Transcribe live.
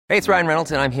Hey, it's Ryan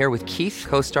Reynolds, and I'm here with Keith,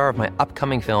 co-star of my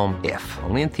upcoming film, If,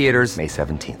 only in theaters May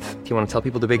 17th. Do you want to tell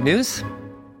people the big news?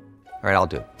 All right,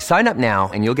 I'll do it. Sign up now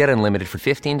and you'll get unlimited for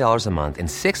 $15 a month and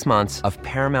 6 months of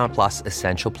Paramount Plus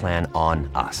Essential Plan on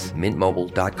us.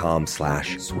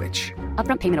 MintMobile.com/switch.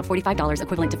 Upfront payment of $45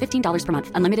 equivalent to $15 per month.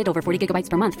 Unlimited over 40 gigabytes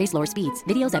per month. Face lower speeds.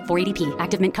 Videos at 480p.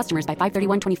 Active Mint customers by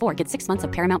 531.24 get 6 months of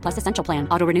Paramount Plus Essential Plan.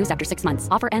 Auto renews after 6 months.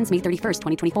 Offer ends May 31st,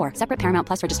 2024. Separate Paramount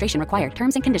Plus registration required.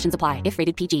 Terms and conditions apply if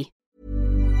rated PG.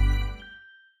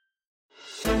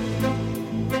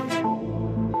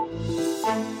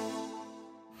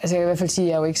 Altså jeg kan i hvert fald sige,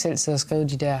 at jeg jo ikke selv sidder og skriver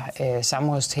de der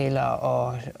samrådstaler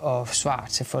og svar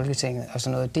til Folketinget og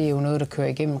sådan noget. Det er jo noget, der kører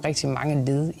igennem rigtig mange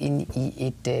led ind i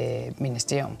et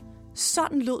ministerium.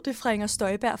 Sådan lød det fra Inger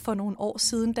Støjberg for nogle år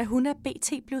siden, da hun af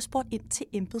BT blev spurgt ind til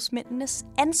embedsmændenes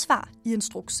ansvar i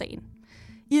instrukssagen.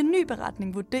 I en ny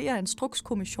beretning vurderer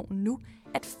Instrukskommissionen nu,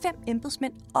 at 5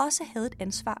 embedsmænd også havde et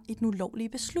ansvar i den ulovlige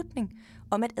beslutning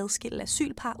om at adskille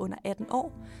asylpar under 18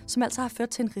 år, som altså har ført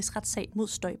til en rigsretssag mod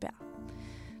Støjberg.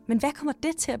 Men hvad kommer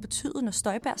det til at betyde, når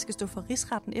Støjberg skal stå for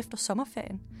rigsretten efter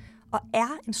sommerferien? Og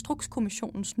er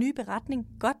Instrukskommissionens nye beretning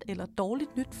godt eller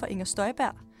dårligt nyt for Inger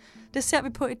Støjberg? Det ser vi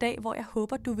på i dag, hvor jeg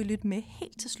håber, du vil lytte med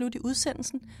helt til slut i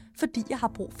udsendelsen, fordi jeg har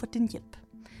brug for din hjælp.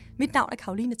 Mit navn er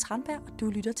Caroline Tranberg, og du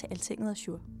lytter til Altinget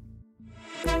Azure.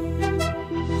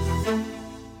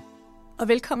 Og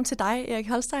velkommen til dig, Erik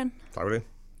Holstein. Tak for det.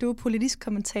 Du er politisk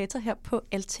kommentator her på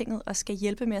Altinget og skal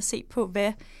hjælpe med at se på,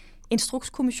 hvad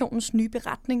Instrukskommissionens nye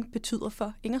beretning betyder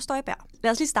for Inger Støjberg.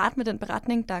 Lad os lige starte med den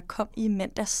beretning, der kom i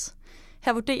mandags.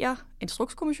 Her vurderer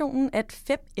Instrukskommissionen, at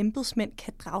 5 embedsmænd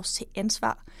kan drages til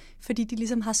ansvar, fordi de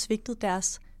ligesom har svigtet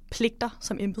deres pligter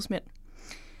som embedsmænd.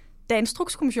 Da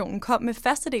Instrukskommissionen kom med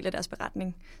første del af deres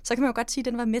beretning, så kan man jo godt sige, at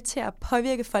den var med til at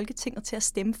påvirke Folketinget til at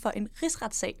stemme for en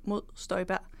rigsretssag mod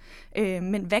Støjberg.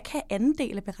 Men hvad kan anden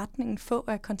del af beretningen få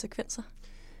af konsekvenser?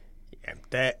 Ja,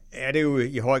 der er det jo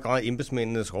i høj grad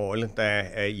embedsmændenes rolle, der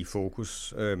er i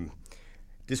fokus.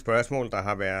 Det spørgsmål, der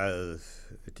har været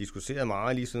diskuteret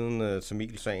meget lige siden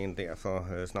Tamilsagen der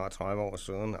for snart 30 år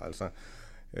siden, altså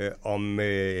om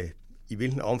i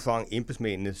hvilken omfang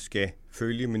embedsmændene skal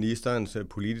følge ministerens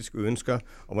politiske ønsker,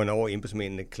 og hvornår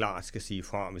embedsmændene klart skal sige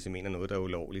fra, hvis de mener noget, der er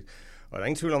ulovligt. Og der er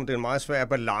ingen tvivl om, det er en meget svær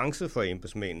balance for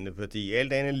embedsmændene, fordi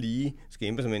alt andet lige skal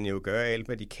embedsmændene jo gøre alt,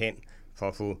 hvad de kan for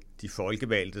at få de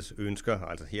folkevalgtes ønsker,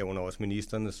 altså herunder også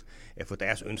ministernes, at få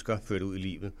deres ønsker ført ud i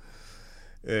livet.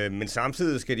 Men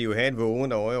samtidig skal de jo have et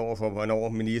vågent øje over for, hvornår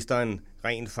ministeren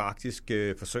rent faktisk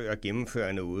forsøger at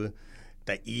gennemføre noget,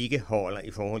 der ikke holder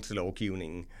i forhold til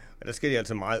lovgivningen. Og der skal de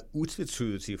altså meget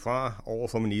utvetydigt sige fra over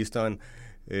for ministeren,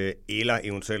 eller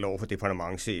eventuelt over for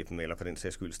departementschefen, eller for den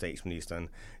sags skyld statsministeren.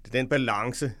 Det er den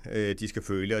balance, de skal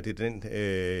følge, og det er den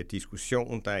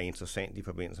diskussion, der er interessant i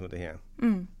forbindelse med det her.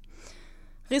 Mm.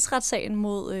 Rigsretssagen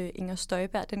mod Inger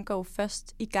Støjberg, den går jo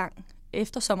først i gang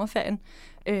efter sommerferien.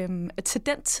 Til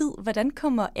den tid, hvordan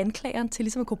kommer anklageren til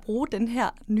ligesom at kunne bruge den her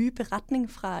nye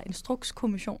beretning fra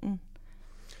Instrukskommissionen?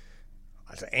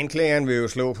 Altså anklageren vil jo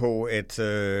slå på, at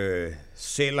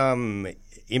selvom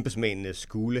embedsmændene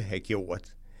skulle have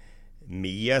gjort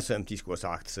mere, som de skulle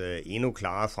have sagt endnu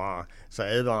klarere fra, så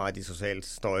advarer de socialt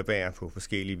Støjberg på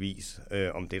forskellige vis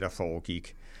om det, der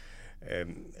foregik.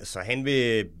 Så han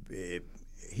vil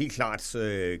helt klart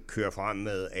køre frem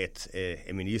med, at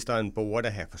ministeren burde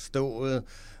have forstået,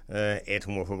 at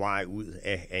hun var på vej ud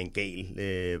af en gal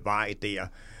vej der,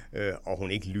 og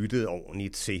hun ikke lyttede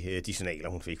ordentligt til de signaler,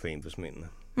 hun fik fra embedsmændene.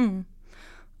 Mm.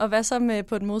 Og hvad så med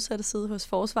på den modsatte side hos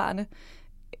forsvarerne?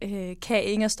 Kan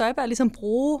Inger Støjberg ligesom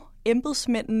bruge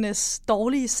embedsmændenes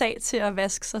dårlige sag til at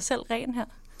vaske sig selv ren her?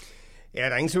 Ja,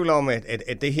 der er ingen tvivl om,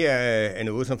 at det her er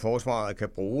noget, som forsvaret kan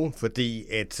bruge, fordi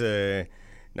at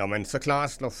når man så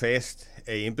klart slår fast,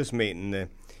 at embedsmændene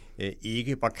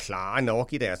ikke var klare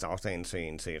nok i deres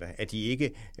afstandtagen til det, at de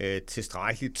ikke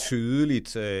tilstrækkeligt tydeligt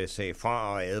sagde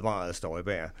fra og advarede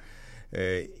Støjberg,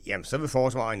 jamen så vil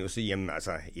forsvaren jo sige, jamen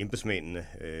altså embedsmændene,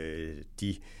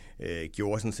 de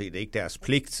gjorde sådan set ikke deres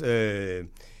pligt.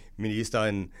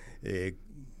 Ministeren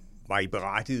var i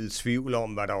berettiget tvivl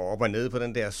om, hvad der var op og ned på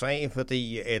den der sag,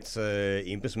 fordi at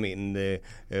embedsmændene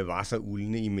var så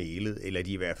uldne i mailet, eller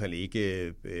de i hvert fald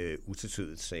ikke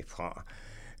utvetydigt sagde fra.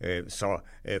 Så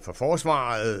for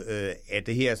forsvaret er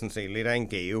det her sådan set lidt af en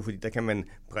gave, fordi der kan man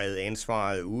brede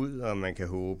ansvaret ud, og man kan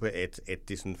håbe, at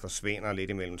det sådan forsvinder lidt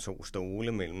imellem to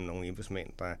stole, mellem nogle embedsmænd,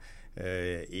 der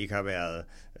ikke har været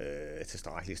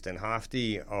tilstrækkeligt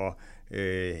standhaftige, og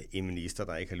en minister,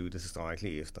 der ikke har lyttet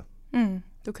tilstrækkeligt efter.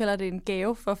 Du kalder det en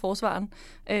gave for forsvaren.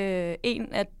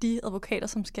 En af de advokater,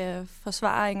 som skal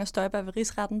forsvare Inger Støjberg ved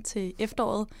rigsretten til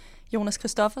efteråret, Jonas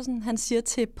Christoffersen, han siger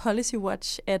til Policy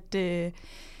Watch, at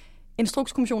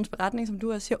Instrukskommissionens beretning, som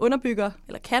du også siger,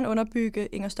 kan underbygge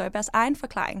Inger Støjbergs egen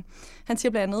forklaring. Han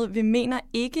siger blandt andet, vi mener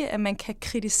ikke, at man kan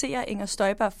kritisere Inger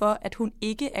Støjberg for, at hun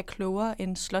ikke er klogere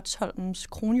end Slotsholmens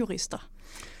kronjurister.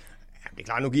 Ja, det er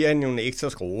klart, nu giver han jo en ekstra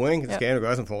skrue, ikke? Det skal han jo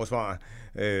gøre som forsvarer.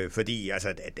 Fordi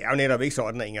altså, det er jo netop ikke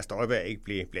sådan, at Inger Støjberg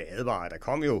ikke blev advaret. Der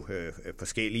kom jo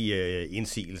forskellige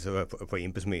indsigelser på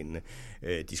embedsmændene.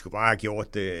 De skulle bare have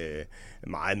gjort det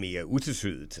meget mere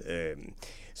utilsydigt.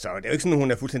 Så det er jo ikke sådan, at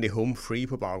hun er fuldstændig home free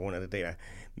på baggrund af det der.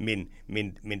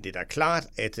 Men det er da klart,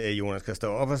 at Jonas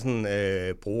Christoffersen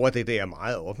bruger det der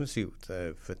meget offensivt,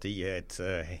 fordi at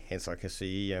han så kan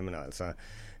sige, jamen altså,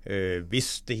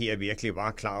 hvis det her virkelig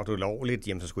var klart ulovligt,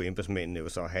 jamen så skulle embedsmændene jo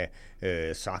så have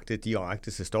sagt det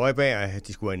direkte til Støjberg.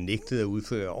 De skulle have nægtet at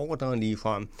udføre ordren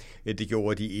ligefrem. Det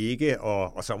gjorde de ikke,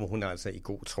 og så var hun altså i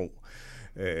god tro.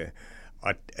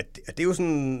 Og det er jo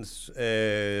sådan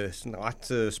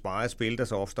ret sparet spil, der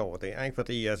så opstår der, ikke?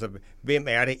 Fordi altså, hvem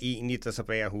er det egentlig, der så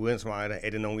bærer hovedansvaret? Er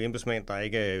det nogle embedsmænd, der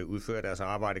ikke udfører deres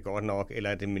arbejde godt nok, eller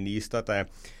er det minister, der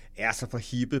er så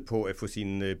forhippet på at få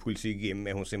sin politik igennem,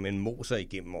 at hun simpelthen moser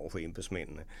igennem over for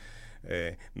embedsmændene?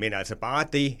 Men altså bare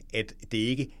det, at det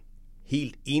ikke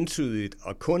helt entydigt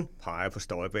og kun peger på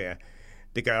Støjberg,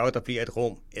 det gør jo, at der bliver et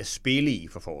rum at spille i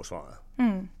for forsvaret.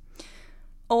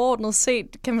 Overordnet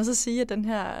set kan man så sige, at den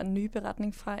her nye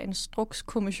beretning fra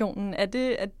Instrukskommissionen, er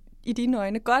det i dine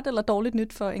øjne godt eller dårligt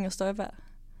nyt for Inger Støjberg?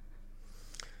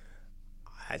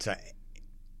 Altså,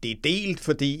 det er delt,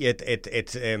 fordi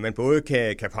at man både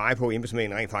kan pege på, at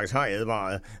embedsmændene rent faktisk har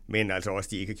advaret, men altså også,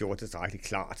 de ikke har gjort det tilstrækkeligt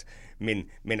klart.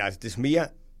 Men altså, des mere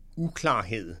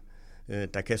uklarhed,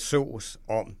 der kan sås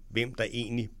om, hvem der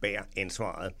egentlig bærer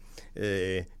ansvaret,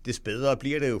 des bedre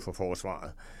bliver det jo for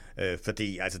forsvaret.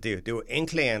 Fordi altså, det er jo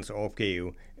anklagerens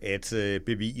opgave at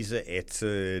bevise, at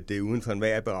det er uden for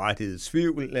enhver berettiget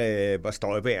tvivl var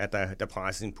Støjberg, der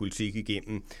pressede sin politik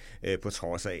igennem, på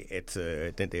trods af, at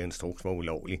den der instruks var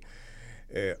ulovlig.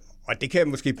 Og det kan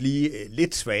måske blive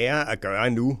lidt sværere at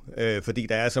gøre nu, fordi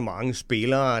der er så mange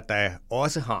spillere, der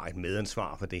også har et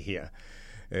medansvar for det her.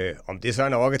 Om det så er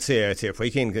nok til at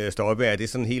frikende Støjberg, det er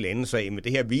sådan en helt anden sag, men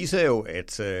det her viser jo,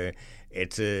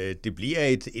 at det bliver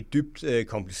et dybt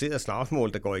kompliceret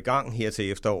slagsmål, der går i gang her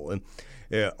til efteråret,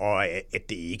 og at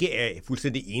det ikke er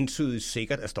fuldstændig entydigt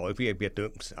sikkert, at Støjberg bliver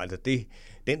dømt. Altså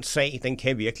den sag, den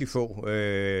kan virkelig få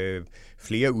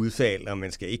flere udfald, og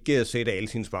man skal ikke sætte alle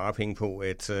sine sparepenge på,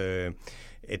 at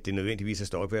det nødvendigvis er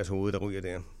Støjbergs hoved, der ryger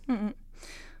der. Mm-hmm.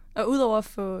 Og udover at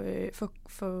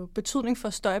få betydning for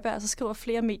Støjberg, så skriver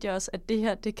flere medier også, at det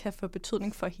her det kan få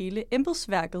betydning for hele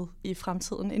embedsværket i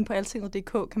fremtiden. Inde på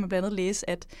altinget.dk kan man blandt andet læse,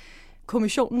 at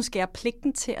kommissionen skærer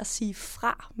pligten til at sige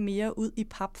fra mere ud i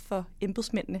pap for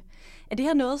embedsmændene. Er det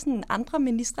her noget, sådan andre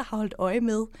ministre har holdt øje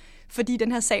med, fordi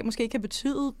den her sag måske kan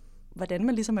betyde, hvordan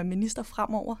man ligesom er minister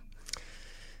fremover?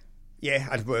 Ja,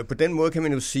 altså på den måde kan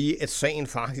man jo sige, at sagen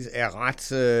faktisk er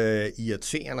ret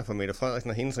irriterende for Mette Frederiksen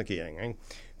og hendes regering, ikke?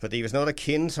 Fordi hvis noget, der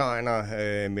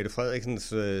kendetegner Mette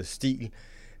Frederiksens stil,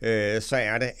 så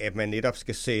er det, at man netop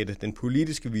skal sætte den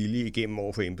politiske vilje igennem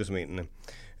over for embedsmændene.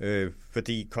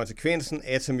 Fordi konsekvensen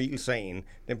af Tamilsagen,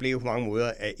 den blev på mange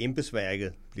måder, at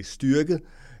embedsværket blev styrket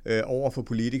over for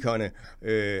politikerne,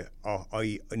 og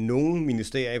i nogle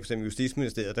ministerier, f.eks.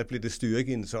 Justitsministeriet, der blev det styrket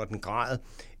i en sådan grad,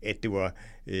 at det var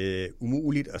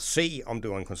umuligt at se, om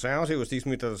det var en konservativ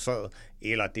justitsminister, der sad,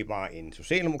 eller det var en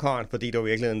socialdemokrat, fordi det var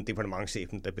virkelig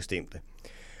departementschefen, der bestemte.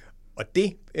 Og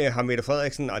det har Mette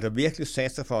Frederiksen altså virkelig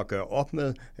sat sig for at gøre op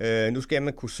med. Nu skal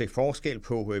man kunne se forskel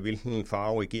på, hvilken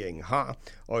farve regeringen har,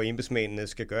 og embedsmændene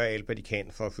skal gøre alt, hvad de kan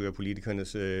for at føre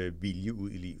politikernes vilje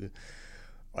ud i livet.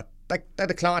 Og der er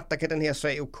det klart, der kan den her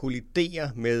sag jo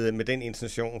kollidere med den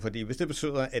intention, fordi hvis det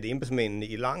betyder, at embedsmændene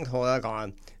i langt højere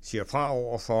grad siger fra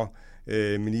over for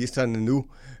ministerne nu,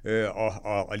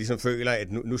 og ligesom føler,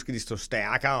 at nu skal de stå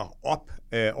stærkere op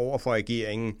over for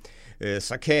regeringen,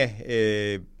 så kan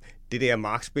det der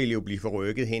magtspil jo blive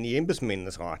forrykket hen i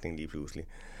embedsmændenes retning lige pludselig.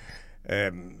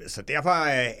 Så derfor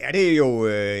er det jo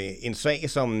en sag,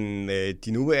 som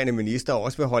de nuværende minister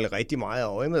også vil holde rigtig meget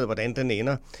øje med, hvordan den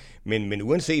ender. Men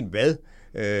uanset hvad,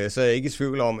 så er jeg ikke i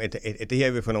tvivl om, at det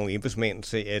her vil få nogle embedsmænd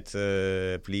til at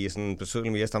blive sådan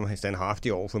betydeligt mere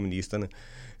standhaftige over for ministerne.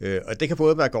 Og det kan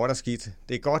både være godt og skidt.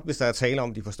 Det er godt, hvis der er tale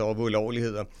om, de forstår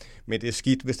ulovligheder, men det er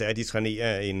skidt, hvis der er, de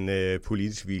trænerer en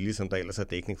politisk vilje, som der ellers er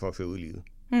dækning for at føre ud i livet.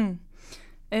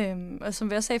 Og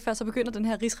som jeg sagde før, så begynder den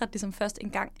her rigsret ligesom først en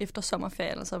gang efter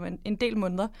sommerferien, altså om en del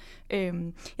måneder.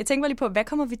 Jeg tænker lige på, hvad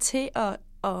kommer vi til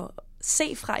at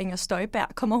se fra Inger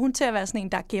Støjberg? Kommer hun til at være sådan en,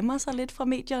 der gemmer sig lidt fra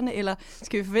medierne, eller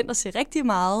skal vi forvente at se rigtig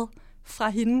meget fra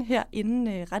hende her,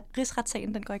 inden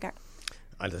rigsretssagen den går i gang?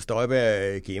 Altså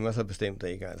Støjberg gemmer sig bestemt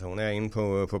ikke. Altså hun er inde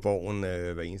på borgen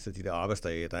hver eneste af de der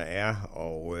arbejdsdage, der er,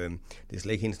 og det er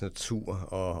slet ikke hendes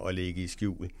natur at ligge i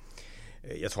skjul.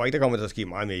 Jeg tror ikke, der kommer til at ske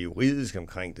meget mere juridisk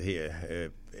omkring det her,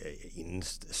 inden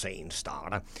sagen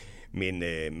starter. Men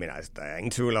altså, der er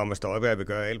ingen tvivl om, at Støjberg vil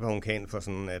gøre alt, hvad hun kan for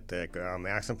sådan at gøre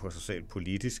opmærksom på sig selv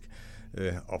politisk,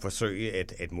 og forsøge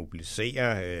at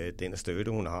mobilisere den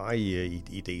støtte, hun har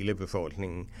i dele af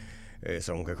befolkningen,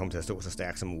 så hun kan komme til at stå så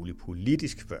stærkt som muligt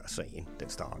politisk, før sagen den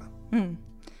starter.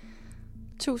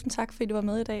 Tusind tak, fordi du var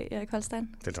med i dag, Erik Holstein.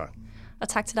 Det tak. Og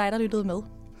tak til dig, der lyttede med.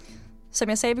 Som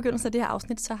jeg sagde i begyndelsen af det her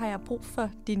afsnit, så har jeg brug for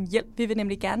din hjælp. Vi vil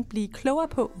nemlig gerne blive klogere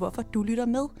på, hvorfor du lytter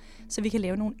med, så vi kan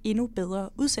lave nogle endnu bedre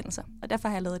udsendelser. Og derfor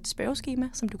har jeg lavet et spørgeskema,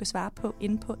 som du kan svare på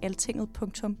inde på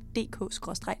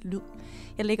altinget.dk/lyd.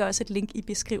 Jeg lægger også et link i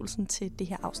beskrivelsen til det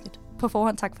her afsnit. På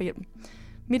forhånd tak for hjælpen.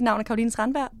 Mit navn er Karoline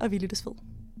Strandberg, og vi lyttes ved.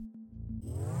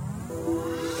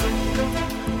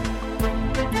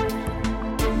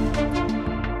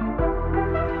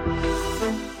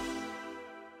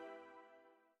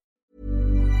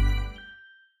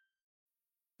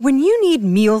 When you need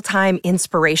mealtime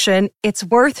inspiration, it's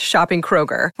worth shopping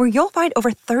Kroger, where you'll find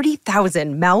over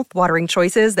 30,000 mouth-watering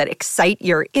choices that excite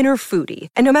your inner foodie.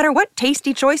 And no matter what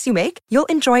tasty choice you make, you'll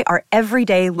enjoy our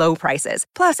everyday low prices,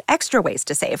 plus extra ways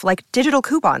to save, like digital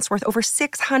coupons worth over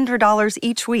 $600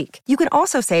 each week. You can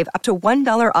also save up to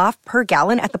 $1 off per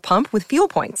gallon at the pump with fuel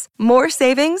points. More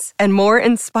savings and more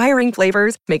inspiring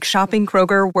flavors make shopping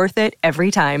Kroger worth it every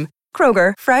time.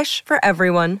 Kroger, fresh for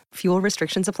everyone. Fuel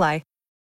restrictions apply.